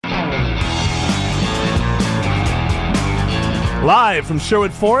Live from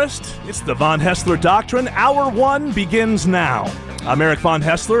Sherwood Forest, it's the VonHaessler Doctrine. Hour 1 begins now. I'm Eric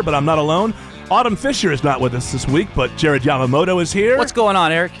VonHaessler, but I'm not alone. Autumn Fisher is not with us this week, but Jared Yamamoto is here. What's going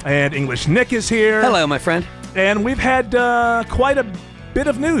on, Eric? And English Nick is here. Hello, my friend. And we've had quite a bit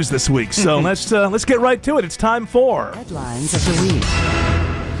of news this week, so let's get right to it. It's time for Headlines of the Week.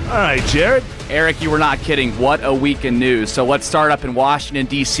 All right, Jared. Eric, you were not kidding. What a week in news. So let's start up in Washington,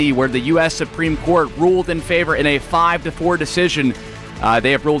 D.C., where the U.S. Supreme Court ruled in favor in a 5-4 decision.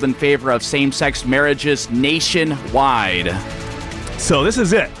 They have ruled in favor of same-sex marriages nationwide. So this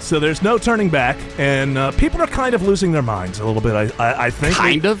is it. So there's no turning back, and people are kind of losing their minds a little bit, I think.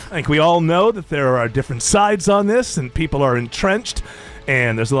 I think we all know that there are different sides on this, and people are entrenched,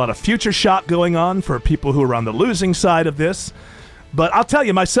 and there's a lot of future shock going on for people who are on the losing side of this. But I'll tell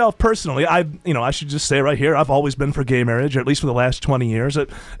you, myself personally, I should just say right here, I've always been for gay marriage, or at least for the last 20 years.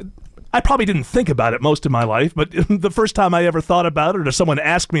 I probably didn't think about it most of my life, but the first time I ever thought about it, or someone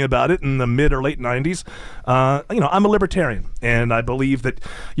asked me about it in the mid or late 90s, I'm a libertarian, and I believe that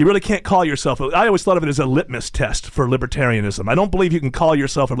you really can't call yourself. I always thought of it as a litmus test for libertarianism. I don't believe you can call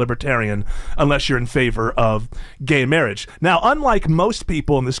yourself a libertarian unless you're in favor of gay marriage. Now, unlike most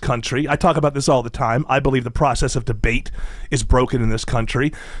people in this country, I talk about this all the time. I believe the process of debate is broken in this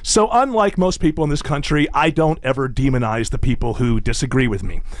country. So, unlike most people in this country, I don't ever demonize the people who disagree with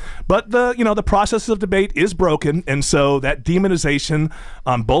me. But the process of debate is broken, and so that demonization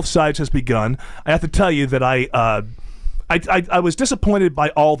on both sides has begun. I have to tell you that I was disappointed by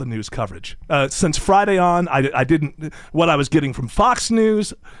all the news coverage. Since Friday on, I didn't, what I was getting from Fox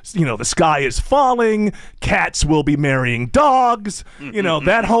News, the sky is falling, cats will be marrying dogs,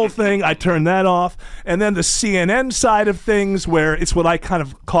 that whole thing, I turned that off. And then the CNN side of things, where it's what I kind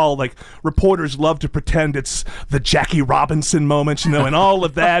of call, like, reporters love to pretend it's the Jackie Robinson moment, and all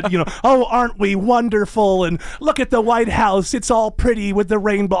of that, oh, aren't we wonderful, and look at the White House, it's all pretty with the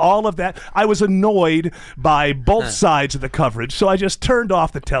rainbow, all of that. I was annoyed by both sides of the coverage, so I just turned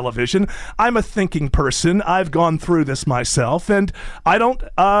off the television. I'm a thinking person. I've gone through this myself, and I don't,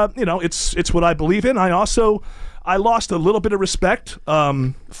 it's what I believe in. I lost a little bit of respect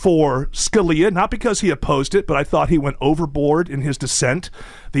for Scalia, not because he opposed it, but I thought he went overboard in his dissent.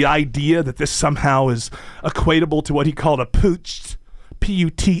 The idea that this somehow is equatable to what he called a putsch,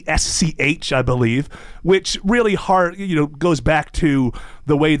 P-U-T-S-C-H, I believe, which really goes back to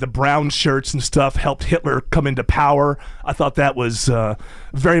the way the brown shirts and stuff helped Hitler come into power. I thought that was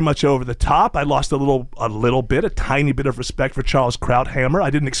very much over the top. I lost a tiny bit of respect for Charles Krauthammer. I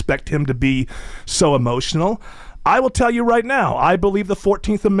didn't expect him to be so emotional. I will tell you right now, I believe the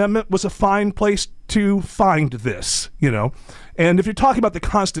 14th Amendment was a fine place to find this, And if you're talking about the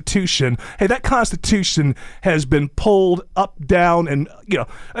Constitution, hey, that Constitution has been pulled up, down, and,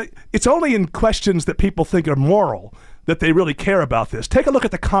 it's only in questions that people think are moral that they really care about this. Take a look at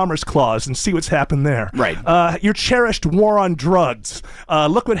the Commerce Clause and see what's happened there. Right. Your cherished war on drugs.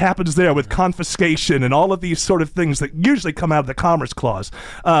 Look what happens there with confiscation and all of these sort of things that usually come out of the Commerce Clause.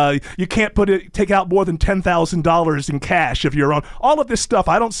 You can't take out more than $10,000 in cash if you're on. All of this stuff,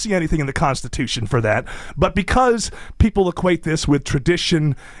 I don't see anything in the Constitution for that. But because people equate this with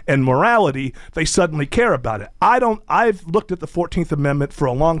tradition and morality, they suddenly care about it. I've looked at the 14th Amendment for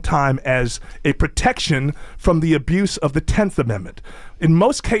a long time as a protection from the abuse of the 10th Amendment. In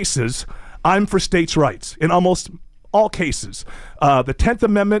most cases, I'm for states' rights. In almost all cases. The 10th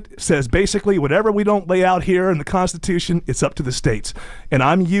Amendment says basically whatever we don't lay out here in the Constitution, it's up to the states. And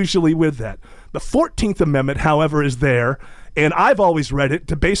I'm usually with that. The 14th Amendment, however, is there, and I've always read it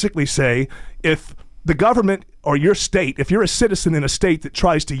to basically say if the government or your state, if you're a citizen in a state that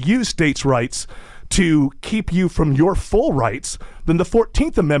tries to use states' rights to keep you from your full rights, then the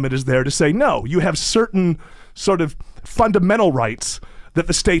 14th Amendment is there to say, no, you have certain sort of fundamental rights that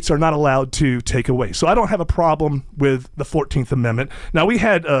the states are not allowed to take away. So I don't have a problem with the 14th Amendment. Now, we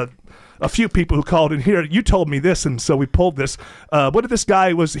had a few people who called in here. You told me this, and so we pulled this. What did this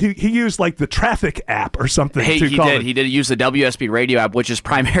guy he used like the traffic app or something? Hey, he did use the WSB radio app, which is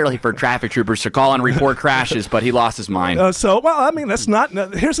primarily for traffic troopers to call and report crashes, but he lost his mind. That's not.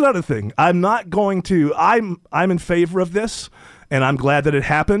 Here's another thing. I'm in favor of this. And I'm glad that it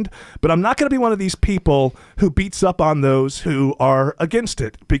happened, but I'm not going to be one of these people who beats up on those who are against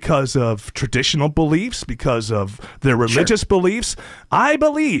it because of traditional beliefs, because of their religious beliefs. I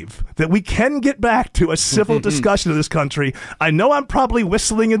believe that we can get back to a civil discussion of this country. I know I'm probably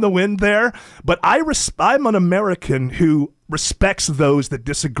whistling in the wind there, but I'm an American who respects those that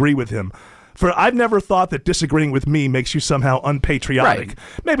disagree with him. For I've never thought that disagreeing with me makes you somehow unpatriotic. Right.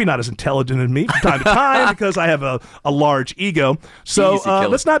 Maybe not as intelligent as me from time to time because I have a large ego. So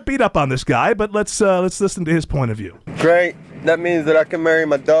let's not beat up on this guy, but let's listen to his point of view. Great. That means that I can marry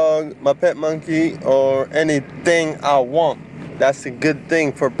my dog, my pet monkey, or anything I want. That's a good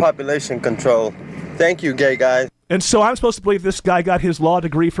thing for population control. Thank you, gay guys. And so I'm supposed to believe this guy got his law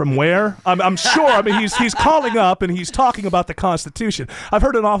degree from where? I'm sure. I mean, he's calling up and he's talking about the Constitution. I've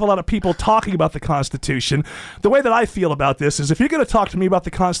heard an awful lot of people talking about the Constitution. The way that I feel about this is if you're going to talk to me about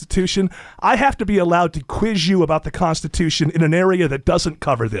the Constitution, I have to be allowed to quiz you about the Constitution in an area that doesn't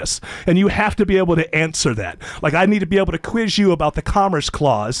cover this. And you have to be able to answer that. Like, I need to be able to quiz you about the Commerce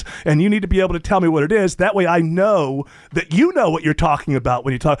Clause, and you need to be able to tell me what it is. That way I know that you know what you're talking about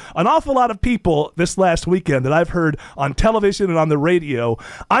when you talk. An awful lot of people this last weekend that I've heard on television and on the radio,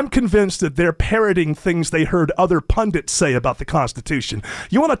 I'm convinced that they're parroting things they heard other pundits say about the Constitution.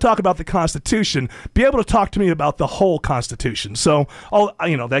 You want to talk about the Constitution, be able to talk to me about the whole Constitution. So,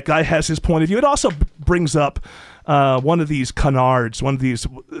 that guy has his point of view. It also brings up one of these canards, one of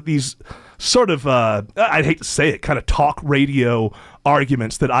these sort of, I'd hate to say it, kind of talk radio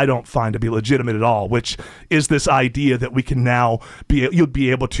arguments that I don't find to be legitimate at all, which is this idea that we can now you'll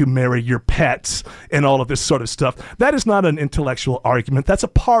be able to marry your pets and all of this sort of stuff. That is not an intellectual argument. That's a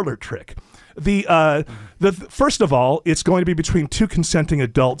parlor trick. First of all, it's going to be between two consenting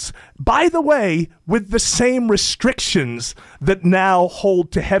adults, by the way, with the same restrictions that now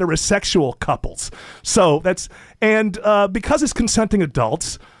hold to heterosexual couples. So because it's consenting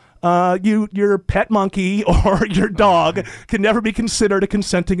adults, your pet monkey or your dog can never be considered a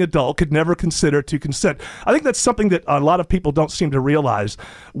consenting adult, could never consider to consent. I think that's something that a lot of people don't seem to realize.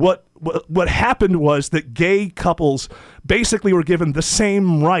 What happened was that gay couples basically were given the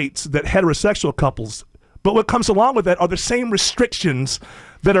same rights that heterosexual couples, but what comes along with that are the same restrictions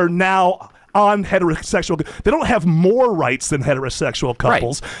that are now on heterosexual. They don't have more rights than heterosexual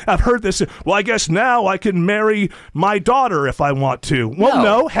couples. Right. I've heard this, well, I guess now I can marry my daughter if I want to. Well,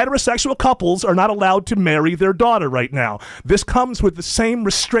 no, heterosexual couples are not allowed to marry their daughter right now. This comes with the same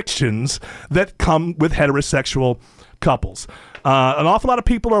restrictions that come with heterosexual couples. An awful lot of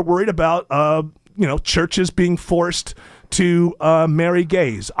people are worried about, churches being forced to marry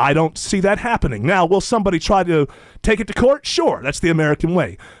gays. I don't see that happening. Now, will somebody try to take it to court? Sure, that's the American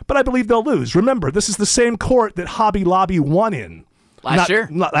way. But I believe they'll lose. Remember, this is the same court that Hobby Lobby won in.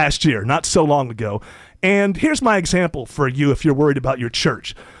 Not last year, not so long ago. And here's my example for you if you're worried about your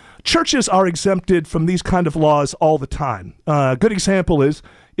church. Churches are exempted from these kind of laws all the time. A good example is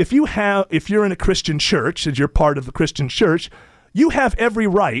if you're in a Christian church, and you're part of the Christian church, you have every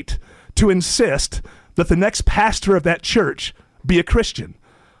right to insist that the next pastor of that church be a Christian.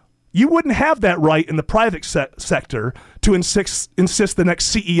 You wouldn't have that right in the private sector to insist the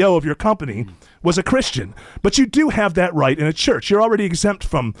next CEO of your company was a Christian. But you do have that right in a church. You're already exempt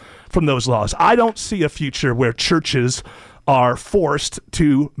from those laws. I don't see a future where churches are forced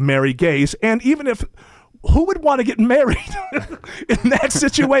to marry gays. And even if, who would want to get married in that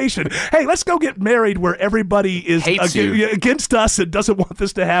situation? Hey, let's go get married where everybody is against us and doesn't want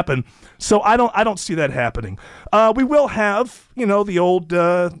this to happen. So I don't see that happening. We will have, the old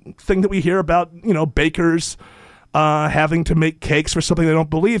thing that we hear about, bakers having to make cakes for something they don't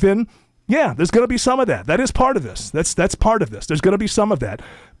believe in. Yeah, there's going to be some of that. That is part of this. That's part of this. There's going to be some of that.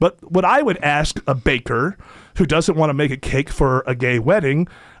 But what I would ask a baker who doesn't want to make a cake for a gay wedding,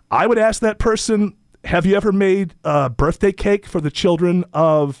 I would ask that person, have you ever made a birthday cake for the children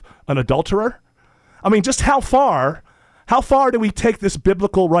of an adulterer? I mean, just how far do we take this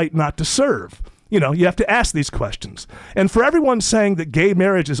biblical right not to serve? You have to ask these questions. And for everyone saying that gay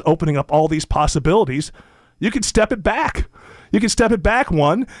marriage is opening up all these possibilities, you could step it back. You could step it back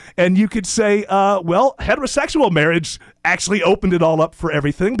one, and you could say, heterosexual marriage actually opened it all up for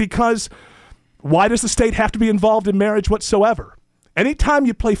everything, because why does the state have to be involved in marriage whatsoever? Anytime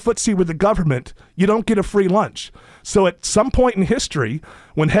you play footsie with the government, you don't get a free lunch. So at some point in history,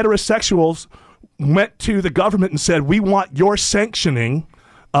 when heterosexuals went to the government and said, we want your sanctioning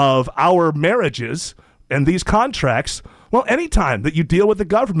of our marriages and these contracts, well, anytime that you deal with the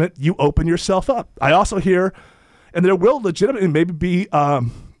government, you open yourself up. I also hear, and there will legitimately maybe be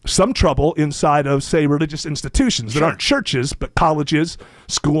some trouble inside of, say, religious institutions that aren't churches, but colleges,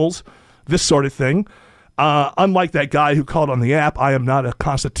 schools, this sort of thing. Unlike that guy who called on the app, I am not a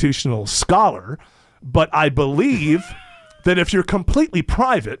constitutional scholar, but I believe that if you're completely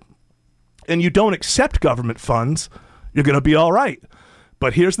private and you don't accept government funds, you're going to be all right.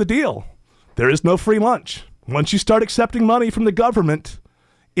 But here's the deal. There is no free lunch. Once you start accepting money from the government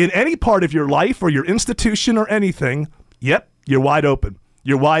in any part of your life or your institution or anything, yep, you're wide open.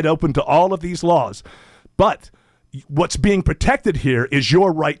 You're wide open to all of these laws. But what's being protected here is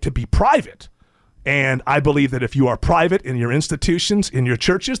your right to be private. And I believe that if you are private in your institutions, in your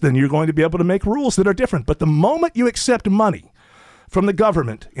churches, then you're going to be able to make rules that are different. But the moment you accept money from the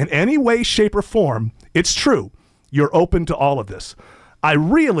government in any way, shape, or form, it's true. You're open to all of this. I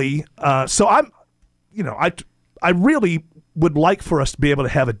really, I really would like for us to be able to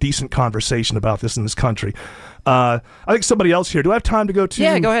have a decent conversation about this in this country. I think somebody else here. Do I have time to go to?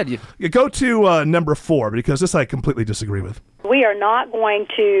 Yeah, go ahead. Go to number 4, because this I completely disagree with. We are not going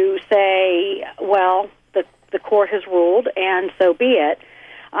to say, well, the court has ruled, and so be it.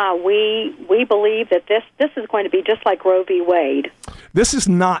 We believe that this is going to be just like Roe v. Wade. This is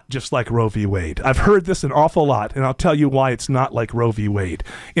not just like Roe v. Wade. I've heard this an awful lot, and I'll tell you why it's not like Roe v. Wade.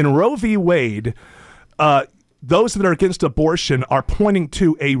 In Roe v. Wade, those that are against abortion are pointing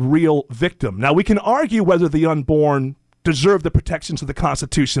to a real victim. Now, we can argue whether the unborn deserve the protections of the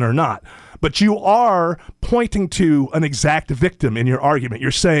Constitution or not, but you are pointing to an exact victim in your argument.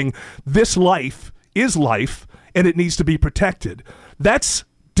 You're saying this life is life, and it needs to be protected. That's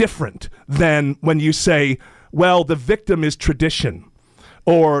different than when you say, well, the victim is tradition,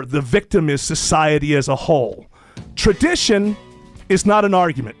 or the victim is society as a whole. Tradition is not an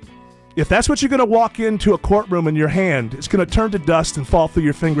argument. If that's what you're going to walk into a courtroom in your hand, it's going to turn to dust and fall through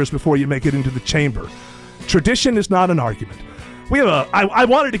your fingers before you make it into the chamber. Tradition is not an argument. We have I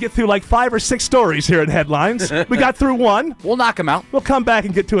wanted to get through like 5 or 6 stories here in Headlines. We got through one. We'll knock them out. We'll come back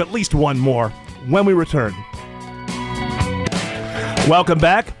and get to at least one more when we return. Welcome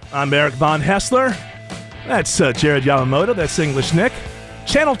back. I'm VonHaessler. That's Jared Yamamoto. That's English Nick.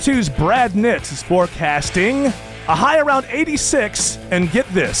 Channel 2's Brad Nitz is forecasting a high around 86. And get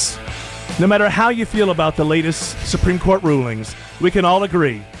this, no matter how you feel about the latest Supreme Court rulings, we can all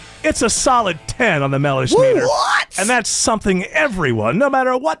agree it's a solid 10 on the Mellish meter. What? And that's something everyone, no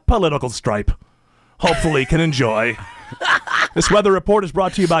matter what political stripe, hopefully can enjoy. This weather report is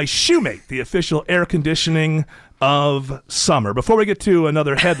brought to you by Shoemate, the official air conditioning of summer. Before we get to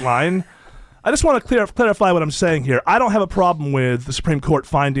another headline, I just want to clarify what I'm saying here. I don't have a problem with the Supreme Court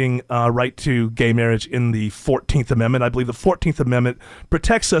finding right to gay marriage in the 14th Amendment. I believe the 14th Amendment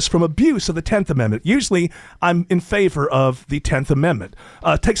protects us from abuse of the 10th Amendment. Usually, I'm in favor of the 10th Amendment.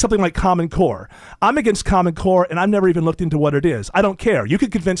 Take something like Common Core. I'm against Common Core, and I've never even looked into what it is. I don't care. You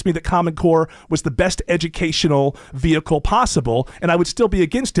could convince me that Common Core was the best educational vehicle possible, and I would still be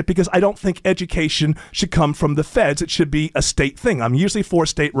against it because I don't think education should come from the feds. It should be a state thing. I'm usually for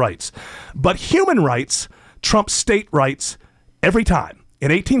state rights. But human rights trump state rights every time.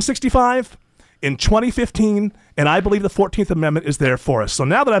 In 1865, in 2015, and I believe the 14th Amendment is there for us. So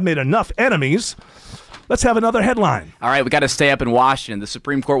now that I've made enough enemies, let's have another headline. All right, we got to stay up in Washington. The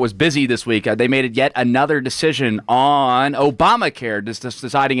Supreme Court was busy this week. They made it yet another decision on Obamacare,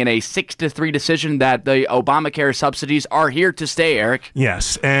 deciding in a 6-3 decision that the Obamacare subsidies are here to stay, Eric.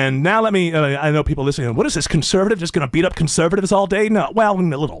 Yes, and now let me, I know people listening, what is this, conservative, just going to beat up conservatives all day? No, well, a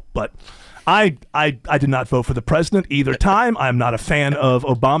little, but I did not vote for the president either time. I'm not a fan of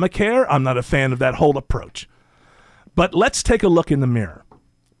Obamacare. I'm not a fan of that whole approach. But let's take a look in the mirror.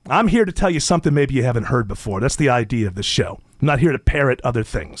 I'm here to tell you something maybe you haven't heard before. That's the idea of this show. I'm not here to parrot other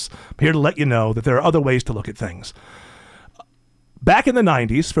things. I'm here to let you know that there are other ways to look at things. Back in the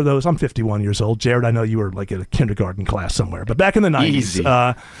 90s, for those, I'm 51 years old. Jared, I know you were like in a kindergarten class somewhere. But back in the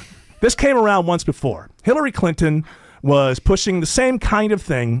 90s, this came around once before. Hillary Clinton was pushing the same kind of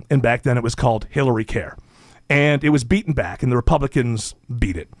thing, and back then it was called Hillary Care. And it was beaten back, and the Republicans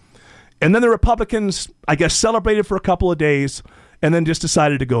beat it. And then the Republicans, I guess, celebrated for a couple of days, and then just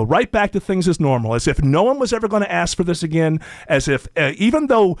decided to go right back to things as normal, as if no one was ever going to ask for this again, as if even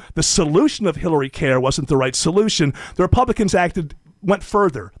though the solution of Hillary Care wasn't the right solution, the Republicans went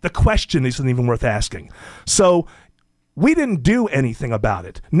further. The question isn't even worth asking. So we didn't do anything about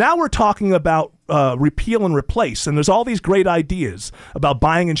it. Now we're talking about repeal and replace, and there's all these great ideas about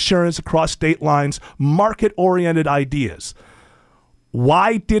buying insurance across state lines, market-oriented ideas.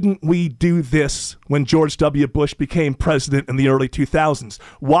 Why didn't we do this when George W. Bush became president in the early 2000s?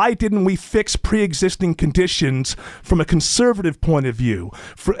 Why didn't we fix pre-existing conditions from a conservative point of view?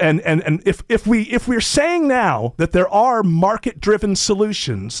 And if we're saying now that there are market-driven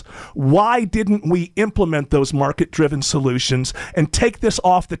solutions, why didn't we implement those market-driven solutions and take this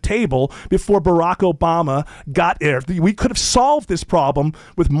off the table before Barack Obama got there? We could have solved this problem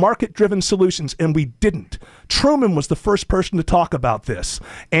with market-driven solutions, and we didn't. Truman was the first person to talk about this,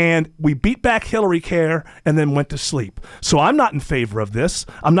 and we beat back Hillary Care and then went to sleep. So I'm not in favor of this.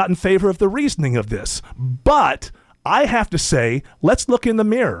 I'm not in favor of the reasoning of this. But I have to say, let's look in the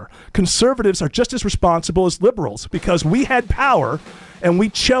mirror. Conservatives are just as responsible as liberals because we had power and we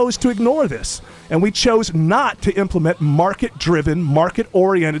chose to ignore this. And we chose not to implement market-driven,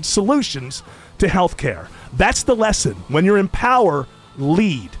 market-oriented solutions to health care. That's the lesson. When you're in power,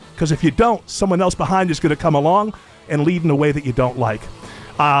 lead. Because if you don't, someone else behind you is going to come along and lead in a way that you don't like.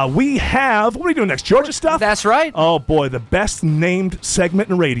 We have, what are we doing next? Georgia Stuff? That's right. Oh, boy, the best named segment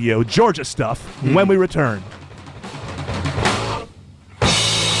in radio, Georgia Stuff, when we return.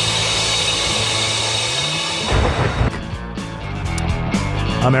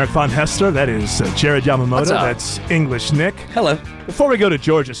 I'm Eric VonHaessler. That is Jared Yamamoto. That's English Nick. Hello. Before we go to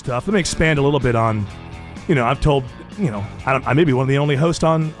Georgia Stuff, let me expand a little bit on, I've told, I may be one of the only hosts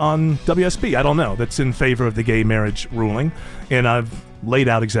on WSB, I don't know, that's in favor of the gay marriage ruling, and I've laid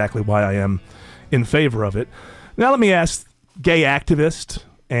out exactly why I am in favor of it. Now let me ask gay activists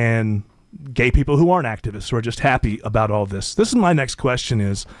and gay people who aren't activists, who are just happy about all this. This is my next question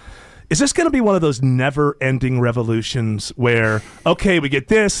is this going to be one of those never-ending revolutions where, okay, we get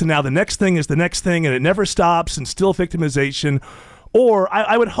this, and now the next thing is the next thing, and it never stops, and still victimization? Or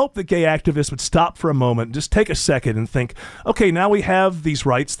I would hope that gay activists would stop for a moment, just take a second and think, okay, now we have these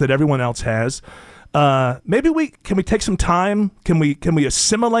rights that everyone else has. Maybe can we take some time? Can we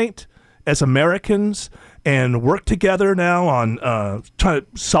assimilate as Americans and work together now on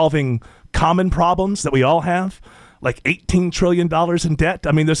solving common problems that we all have? Like $18 trillion in debt.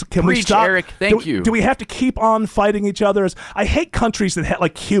 I mean, can we stop? Eric, thank you. Do we have to keep on fighting each other? I hate countries that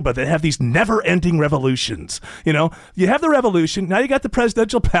like Cuba that have these never-ending revolutions. You have the revolution. Now you got the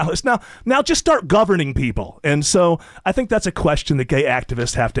presidential palace. Now just start governing people. And so I think that's a question that gay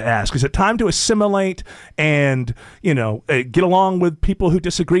activists have to ask. Is it time to assimilate and get along with people who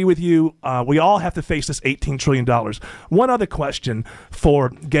disagree with you? We all have to face this $18 trillion. One other question for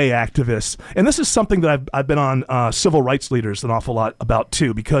gay activists, and this is something that I've been on civil rights leaders an awful lot about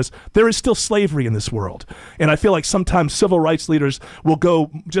too, because there is still slavery in this world. And I feel like sometimes civil rights leaders will go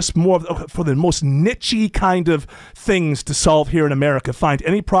just more for the most niche-y kind of things to solve here in America, find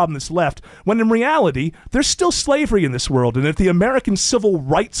any problem that's left, when in reality, there's still slavery in this world. And if the American civil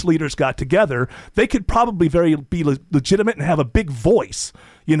rights leaders got together, they could probably be legitimate and have a big voice,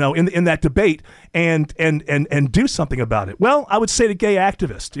 in that debate and do something about it. Well, I would say to gay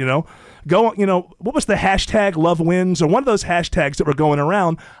activists, what was the hashtag Love Wins, or one of those hashtags that were going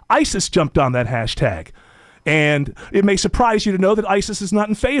around? ISIS jumped on that hashtag. And it may surprise you to know that ISIS is not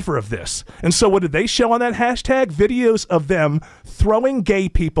in favor of this. And so what did they show on that hashtag? Videos of them throwing gay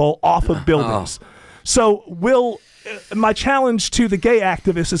people off of buildings. So my challenge to the gay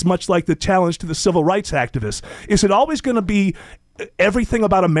activists is much like the challenge to the civil rights activists. Is it always going to be everything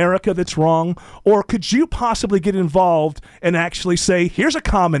about America that's wrong? Or could you possibly get involved and actually say, here's a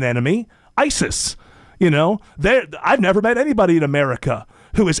common enemy, ISIS? I've never met anybody in America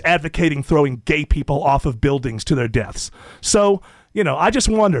who is advocating throwing gay people off of buildings to their deaths. So, I just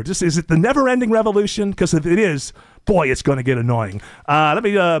wonder, is it the never-ending revolution? Because if it is, boy, it's going to get annoying.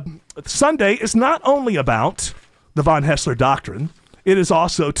 Sunday is not only about the VonHaessler doctrine, it is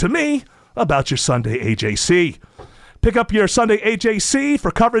also, to me, about your Sunday AJC. Pick up your Sunday AJC for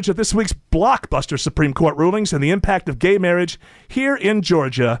coverage of this week's blockbuster Supreme Court rulings and the impact of gay marriage here in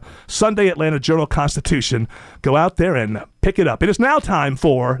Georgia. Sunday Atlanta Journal-Constitution. Go out there and pick it up. It is now time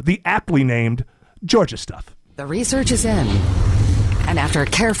for the aptly named Georgia Stuff. The research is in, and after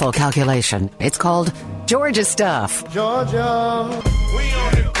careful calculation, it's called Georgia Stuff. Georgia, we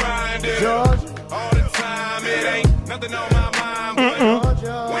on the grind, Georgia, all the time. It ain't nothing on my mind, but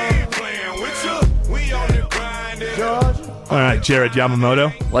Georgia, we ain't playing with you. We on the grind, Georgia. All right, Jared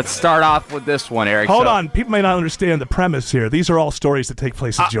Yamamoto. Let's start off with this one, Eric. Hold on. People may not understand the premise here. These are all stories that take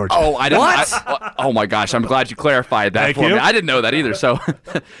place in Georgia. I didn't. Oh, my gosh. I'm glad you clarified that for me. I didn't know that either. So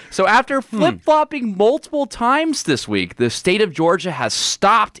after flip-flopping multiple times this week, the state of Georgia has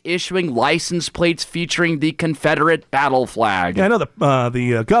stopped issuing license plates featuring the Confederate battle flag. Yeah, I know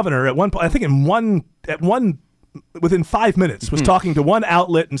the governor at one point, I think within 5 minutes, was talking to one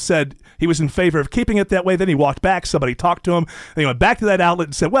outlet and said he was in favor of keeping it that way. Then he walked back. Somebody talked to him. Then he went back to that outlet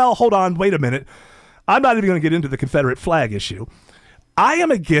and said, well, hold on, wait a minute. I'm not even going to get into the Confederate flag issue. I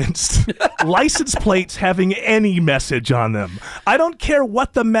am against license plates having any message on them. I don't care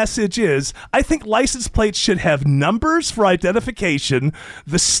what the message is. I think license plates should have numbers for identification,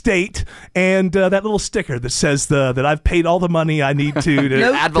 the state, and that little sticker that says that I've paid all the money I need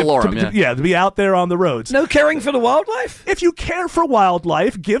to ad valorem, to be out there on the roads. No caring for the wildlife? If you care for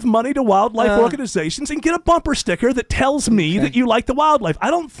wildlife, give money to wildlife organizations and get a bumper sticker that tells me that you like the wildlife. I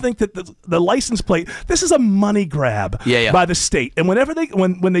don't think that the license plate, this is a money grab by the state. And whenever whenever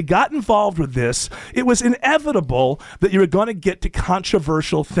when they got involved with this, it was inevitable that you were going to get to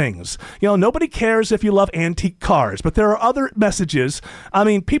controversial things. Nobody cares if you love antique cars, but there are other messages. I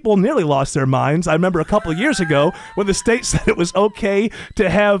mean, people nearly lost their minds. I remember a couple of years ago when the state said it was okay to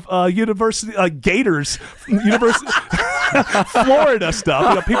have Gators, Florida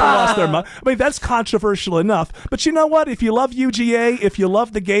stuff. People lost their mind. I mean, that's controversial enough. But you know what? If you love UGA, if you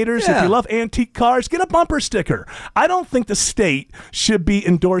love the Gators, if you love antique cars, get a bumper sticker. I don't think the state should be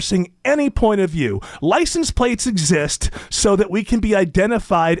endorsing any point of view. License plates exist so that we can be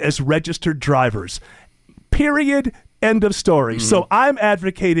identified as registered drivers. Period. End of story. So I'm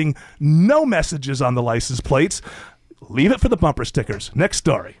advocating no messages on the license plates. Leave it for the bumper stickers. Next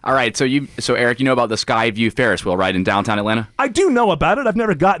story. All right, so Eric, you know about the Skyview Ferris wheel, right, in downtown Atlanta? I do know about it. I've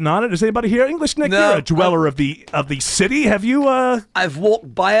never gotten on it. Is anybody here? English Nick, No, you're a dweller of the city. Have you? I've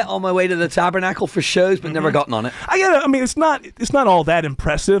walked by it on my way to the Tabernacle for shows, but never gotten on it. I get it. I mean, it's not all that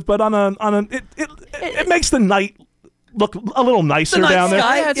impressive, but it makes the night look a little nicer down there.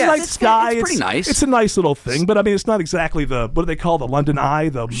 Sky? Yeah, it's Yeah, a nice sky. It's pretty nice. It's a nice little thing, but I mean, it's not exactly what do they call the London Eye,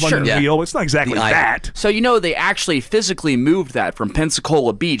 the London Wheel? It's not exactly that. So they actually physically moved that from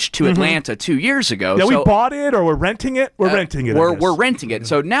Pensacola Beach to Atlanta 2 years ago. Yeah, we bought it or we're renting it. We're renting it. We're renting it.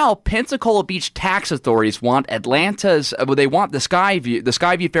 So now Pensacola Beach tax authorities want Atlanta's. They want the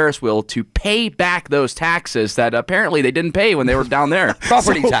Skyview Ferris wheel to pay back those taxes that apparently they didn't pay when they were down there.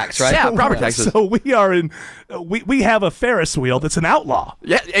 Property tax, right? Yeah, property taxes. So we are in. We have a Ferris wheel that's an outlaw.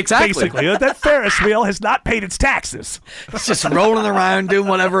 Yeah, exactly. Basically, that Ferris wheel has not paid its taxes. It's just rolling around doing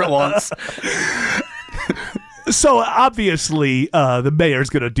whatever it wants. So obviously, the mayor's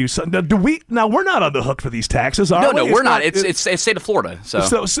going to do something. Now, we're not on the hook for these taxes, are we? No, we're not. It's state of Florida.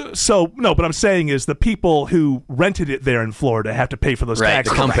 So no. But I'm saying is the people who rented it there in Florida have to pay for those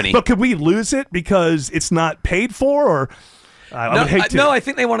taxes. The company. But could we lose it because it's not paid for, or? I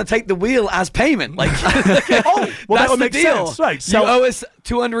think they want to take the wheel as payment. Like, that would make deal. sense, right? You owe us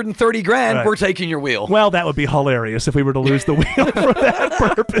 $230,000. Right. We're taking your wheel. Well, that would be hilarious if we were to lose the wheel for that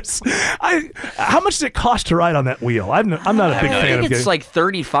purpose. How much does it cost to ride on that wheel? I'm not a big fan of it. I think it's like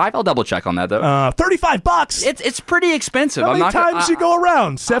 $35. I'll double check on that though. $35. It's pretty expensive. How many times you go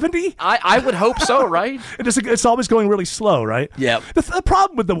around? 70? I would hope so, right? It's always going really slow, right? Yeah. The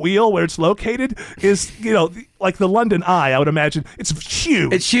problem with the wheel where it's located is, like the London Eye, I would imagine, it's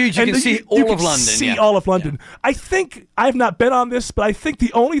huge. It's huge. You can see all of London. See all of London. I think, I've not been on this, but I think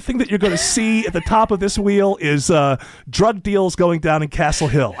the only thing that you're going to see at the top of this wheel is drug deals going down in Castle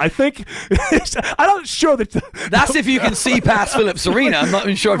Hill. I think, I'm not sure that... That's if you can see past Phillips Arena. I'm not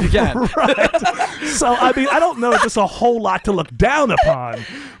even sure if you can. Right. So, I mean, I don't know if there's a whole lot to look down upon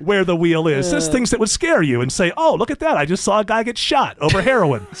where the wheel is. There's things that would scare you and say, oh, look at that. I just saw a guy get shot over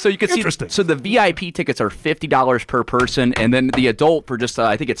heroin. So you can see. So the VIP tickets are $50 per person, and then the adult for just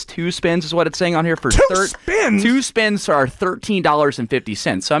I think it's 2 spins is what it's saying on here for spins. 2 spins are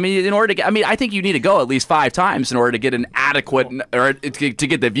 $13.50. So I mean, in order to get, I think you need to go at least 5 times in order to get an adequate or to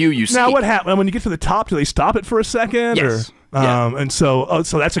get the view you see. Now, what happened when you get to the top? Do they stop it for a second? Yes. And so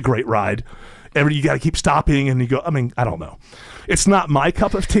that's a great ride. You got to keep stopping, and you go. I mean, I don't know. It's not my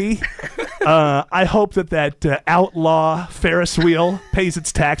cup of tea. I hope that outlaw Ferris wheel pays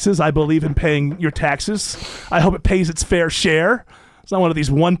its taxes. I believe in paying your taxes. I hope it pays its fair share. It's not one of these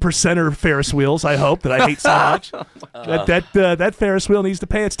 1%er Ferris wheels, I hope, that I hate so much. That Ferris wheel needs to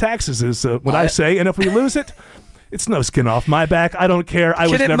pay its taxes is what I say. And if we lose it, it's no skin off my back. I don't care.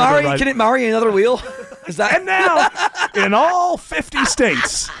 Can it marry another wheel? And now, in all 50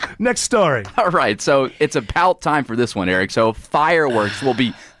 states. Next story. All right, so it's about time for this one, Eric. So fireworks will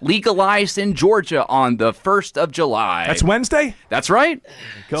be legalized in Georgia on the 1st of July. That's Wednesday? That's right.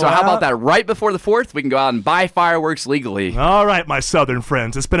 How about that? Right before the 4th, we can go out and buy fireworks legally. All right, my southern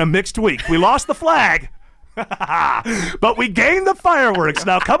friends. It's been a mixed week. We lost the flag. But we gained the fireworks.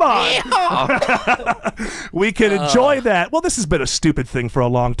 Now, come on. We can enjoy that. Well, this has been a stupid thing for a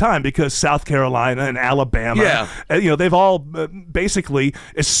long time because South Carolina and Alabama, they've all basically,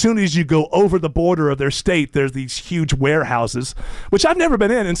 as soon as you go over the border of their state, there's these huge warehouses, which I've never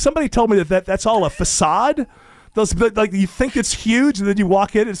been in. And somebody told me that's all a facade. Those, like, you think it's huge, and then you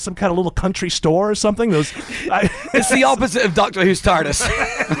walk in, it's some kind of little country store or something. It's the opposite of Doctor Who's TARDIS.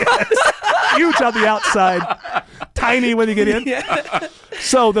 Huge on the outside, tiny when you get in. Yeah.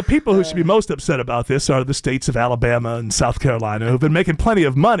 So the people who should be most upset about this are the states of Alabama and South Carolina, who've been making plenty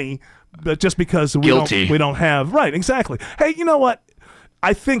of money, but just because we don't have right, exactly. Hey, you know what?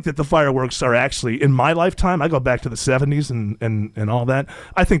 I think that the fireworks are actually, in my lifetime, I go back to the 70s and all that,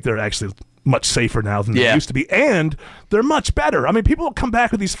 I think they're actually much safer now than they used to be, and they're much better. I mean, people will come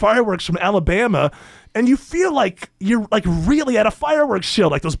back with these fireworks from Alabama, and you feel like you're like really at a fireworks show,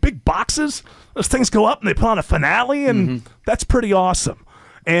 like those big boxes. Those things go up and they put on a finale, and that's pretty awesome.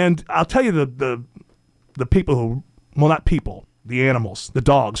 And I'll tell you, the people who, well, not people, the animals, the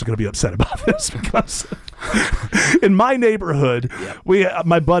dogs are going to be upset about this because in my neighborhood,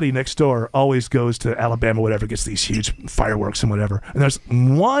 my buddy next door always goes to Alabama, whatever, gets these huge fireworks and whatever. And there's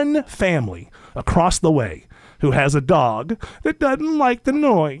one family across the way who has a dog that doesn't like the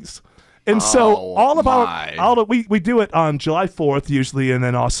noise. And so we do it on July 4th usually, and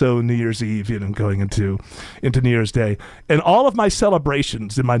then also New Year's Eve, going into New Year's Day. And all of my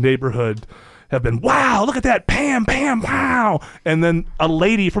celebrations in my neighborhood have been, wow, look at that, Pam, wow. And then a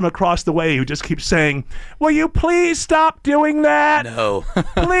lady from across the way who just keeps saying, will you please stop doing that? No.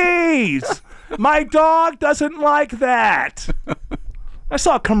 Please. My dog doesn't like that. I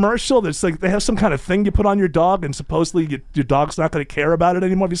saw a commercial that's like they have some kind of thing you put on your dog, and supposedly your dog's not going to care about it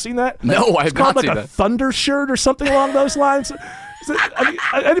anymore. Have you seen that? No, I have not seen that. It's called like a thunder shirt or something along those lines.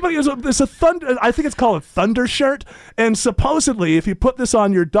 There's a thunder. I think it's called a thunder shirt, and supposedly, if you put this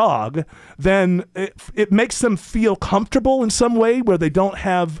on your dog, then it makes them feel comfortable in some way where they don't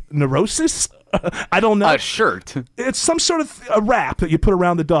have neurosis. I don't know. A shirt. It's some sort of a wrap that you put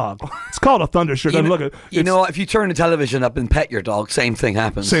around the dog. It's called a thunder shirt. You know, if you turn the television up and pet your dog, same thing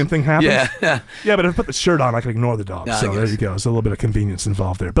happens. Same thing happens? Yeah. Yeah, but if I put the shirt on, I can ignore the dog. So there you go. There's a little bit of convenience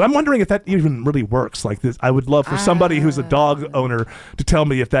involved there. But I'm wondering if that even really works. Like this, I would love for somebody who's a dog owner to tell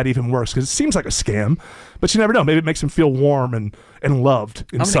me if that even works, because it seems like a scam. But you never know. Maybe it makes him feel warm and loved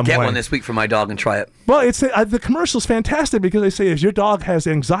in some way. I'm going to get one this week for my dog and try it. Well, it's the commercial's fantastic because they say if your dog has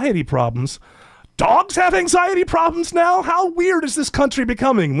anxiety problems. Dogs have anxiety problems now? How weird is this country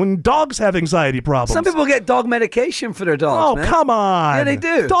becoming when dogs have anxiety problems? Some people get dog medication for their dogs, man. Come on. Yeah, they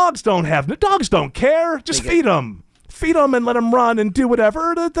do. Dogs don't care. Just feed them. Feed them and let them run and do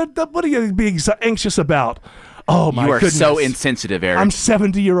whatever. What are you being anxious about? Oh, my goodness. You are so insensitive, Eric. I'm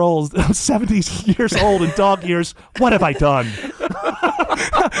 70 years old in dog years. What have I done?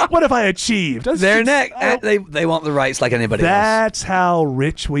 What have I achieved? Their neck. They want the rights like anybody else. That's how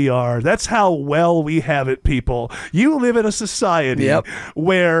rich we are. That's how well we have it, people. You live in a society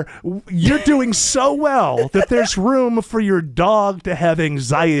where you're doing so well that there's room for your dog to have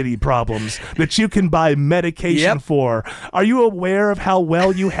anxiety problems that you can buy medication for. Are you aware of how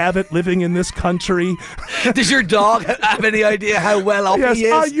well you have it living in this country? Does your dog have any idea how well off he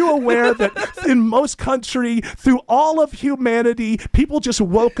is? Are you aware that in most country, through all of humanity, people just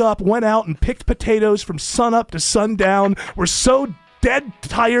woke up, went out and picked potatoes from sunup to sundown, were so dead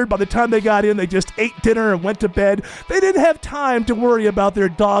tired by the time they got in, they just ate dinner and went to bed. They didn't have time to worry about their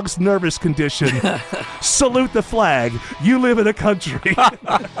dog's nervous condition. Salute the flag. You live in a country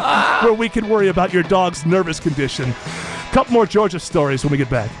where we can worry about your dog's nervous condition. Couple more Georgia stories when we get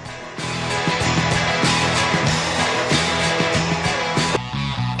back.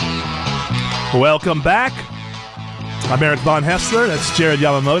 Welcome back. I'm Eric VonHaessler. That's Jared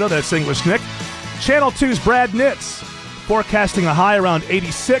Yamamoto. That's English Nick. Channel 2's Brad Nitz forecasting a high around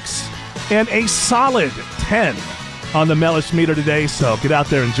 86 and a solid 10 on the Mellish meter today. So get out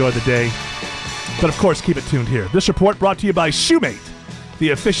there, enjoy the day. But of course, keep it tuned here. This report brought to you by Shoemate,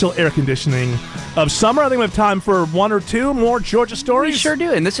 the official air conditioning of summer. I think we have time for one or two more Georgia stories. We sure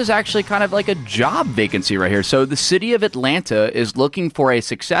do, and this is actually kind of like a job vacancy right here. So the city of Atlanta is looking for a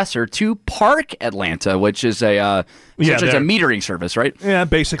successor to Park Atlanta, which is a metering service, right? Yeah,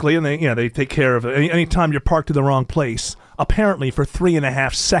 basically, and they take care of it. Anytime you're parked in the wrong place, apparently for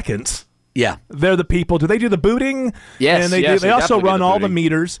 3.5 seconds. Yeah, they're the people. Do they do the booting? Yes, and they also run all the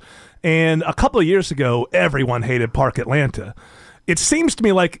meters. And a couple of years ago, everyone hated Park Atlanta. It seems to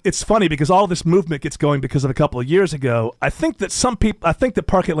me like it's funny because all this movement gets going because of a couple of years ago. I think that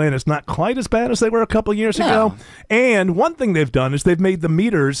Park Atlanta is not quite as bad as they were a couple of years ago. And one thing they've done is they've made the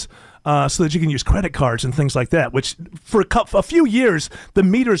meters so that you can use credit cards and things like that, which for a few years, the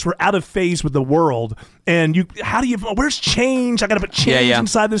meters were out of phase with the world. And where's change? I got to put change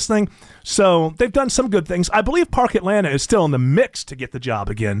inside this thing. So they've done some good things. I believe Park Atlanta is still in the mix to get the job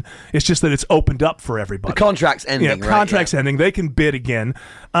again. It's just that it's opened up for everybody. The contract's ending, right? Contract's ending. They can bid again.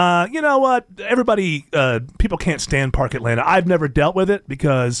 You know what? People can't stand Park Atlanta. I've never dealt with it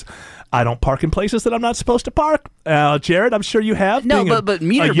because I don't park in places that I'm not supposed to park. Jared, I'm sure you have. No, but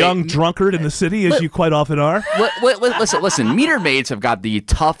meter a young drunkard in the city, as you quite often are. Listen. Meter maids have got the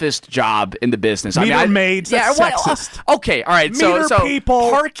toughest job in the business. Meter maids, that's sexist. Okay, all right. So people,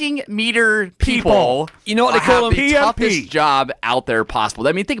 parking meter people. You know what they call them? The toughest job out there possible.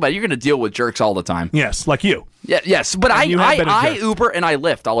 I mean, think about it. You're going to deal with jerks all the time. Yes, like you. Yes, but I Uber and I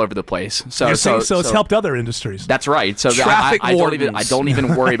Lyft all over the place. So it's helped other industries. That's right. So traffic I don't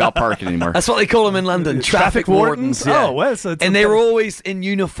even worry about parking anymore. That's what they call them in London. Traffic wardens. Yeah. Oh, well, and they were always in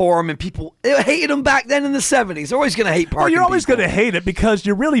uniform, and people hated them back then in the 70s. They're always going to hate parking. Well, you're always going to hate it because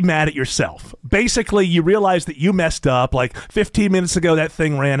you're really mad at yourself. Basically, you realize that you messed up. Like 15 minutes ago, that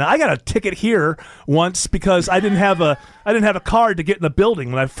thing ran. I got a ticket here once because I didn't have a card to get in the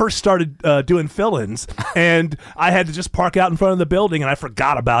building when I first started doing fill-ins, and I had to just park out in front of the building, and I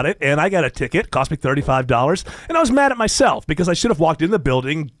forgot about it, and I got a ticket. It cost me $35, and I was mad at myself because I should have walked in the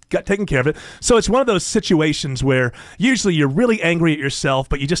building, got taken care of it. So it's one of those situations where usually you're really angry at yourself,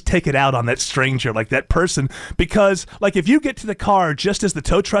 but you just take it out on that stranger, like that person, because like if you get to the car just as the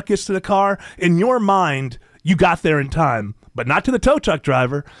tow truck gets to the car, in your mind, you got there in time. But not to the tow truck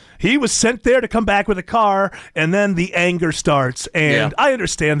driver. He was sent there to come back with a car, and then the anger starts. And I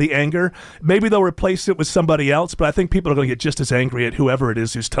understand the anger. Maybe they'll replace it with somebody else, but I think people are going to get just as angry at whoever it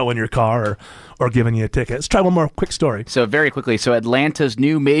is who's towing your car or giving you a ticket. Let's try one more quick story. So very quickly, Atlanta's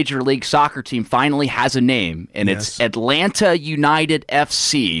new Major League Soccer team finally has a name, and it's Atlanta United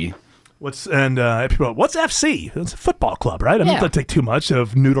FC. What's FC? It's a football club, right? I mean, it doesn't take too much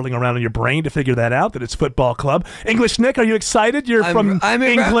of noodling around in your brain to figure that out, that it's football club. English Nick, are you excited? You're from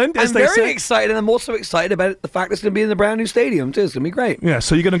England, as they say. I'm very excited, and I'm also excited about the fact it's going to be in the brand new stadium, too. It's going to be great. Yeah,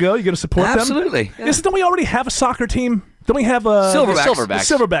 so you're going to go? You're going to support them? Absolutely. Yeah. Don't we already have a soccer team? Don't we have Silverbacks?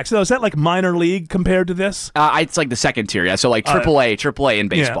 Silverbacks. No, is that like minor league compared to this? It's like the second tier, yeah. So like AAA in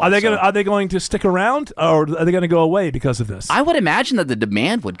baseball. Yeah. Are they going to stick around, or are they going to go away because of this? I would imagine that the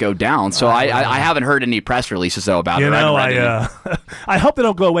demand would go down. So I haven't heard any press releases though about it. I hope they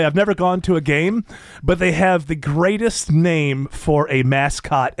don't go away. I've never gone to a game, but they have the greatest name for a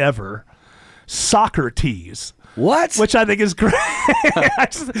mascot ever, Socrates. What? Which I think is great.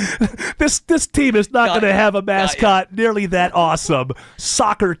 This team is not going to have a mascot nearly that awesome,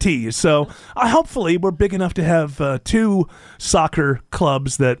 Socrates. So hopefully we're big enough to have two soccer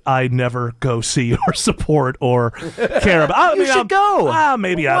clubs that I never go see or support or care about. You should go.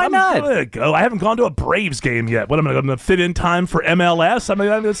 Maybe Why not? I'm going to go. I haven't gone to a Braves game yet. What am I going to fit in time for MLS? I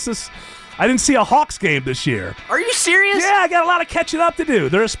mean, it's just... I didn't see a Hawks game this year. Are you serious? Yeah, I got a lot of catching up to do.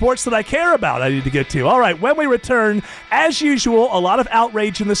 There are sports that I care about I need to get to. All right, when we return, as usual, a lot of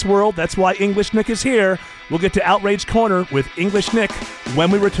outrage in this world. That's why English Nick is here. We'll get to Outrage Corner with English Nick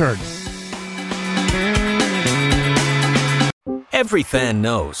when we return. Every fan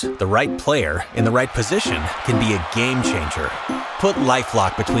knows the right player in the right position can be a game changer. Put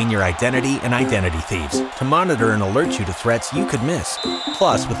LifeLock between your identity and identity thieves to monitor and alert you to threats you could miss.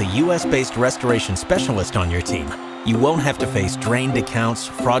 Plus, with a U.S.-based restoration specialist on your team, you won't have to face drained accounts,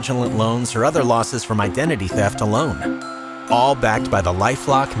 fraudulent loans, or other losses from identity theft alone. All backed by the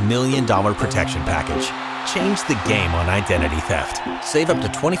LifeLock $1 Million Protection Package. Change the game on identity theft. Save up to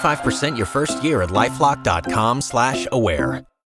 25% your first year at LifeLock.com/aware.